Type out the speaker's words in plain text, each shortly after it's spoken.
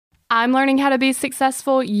I'm learning how to be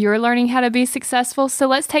successful. You're learning how to be successful. So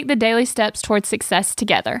let's take the daily steps towards success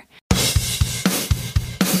together.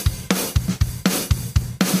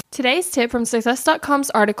 Today's tip from Success.com's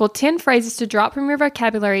article, 10 phrases to drop from your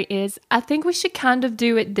vocabulary is, I think we should kind of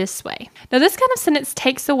do it this way. Now, this kind of sentence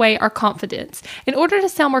takes away our confidence. In order to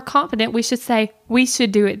sound more confident, we should say, we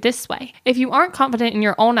should do it this way. If you aren't confident in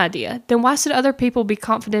your own idea, then why should other people be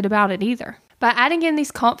confident about it either? By adding in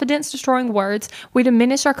these confidence-destroying words, we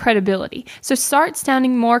diminish our credibility. So start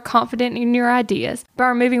sounding more confident in your ideas by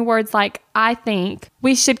removing words like, I think,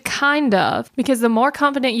 we should kind of, because the more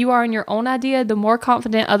confident you are in your own idea, the more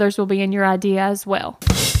confident others will be in your idea as well.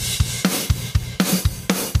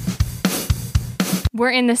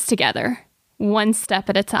 We're in this together, one step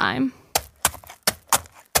at a time.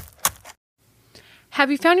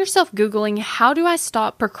 Have you found yourself Googling, how do I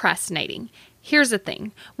stop procrastinating? Here's the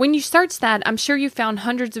thing. When you search that, I'm sure you found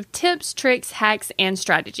hundreds of tips, tricks, hacks, and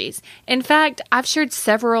strategies. In fact, I've shared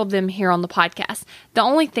several of them here on the podcast. The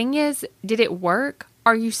only thing is, did it work?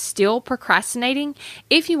 Are you still procrastinating?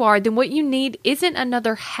 If you are, then what you need isn't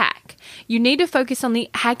another hack. You need to focus on the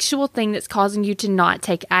actual thing that's causing you to not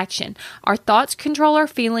take action. Our thoughts control our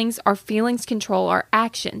feelings control our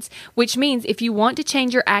actions, which means if you want to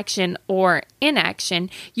change your action or inaction,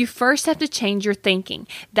 you first have to change your thinking.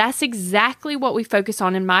 That's exactly what we focus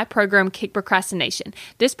on in my program, Kick Procrastination.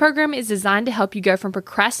 This program is designed to help you go from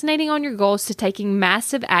procrastinating on your goals to taking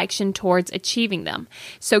massive action towards achieving them.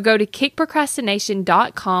 So go to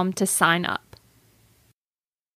kickprocrastination.com to sign up.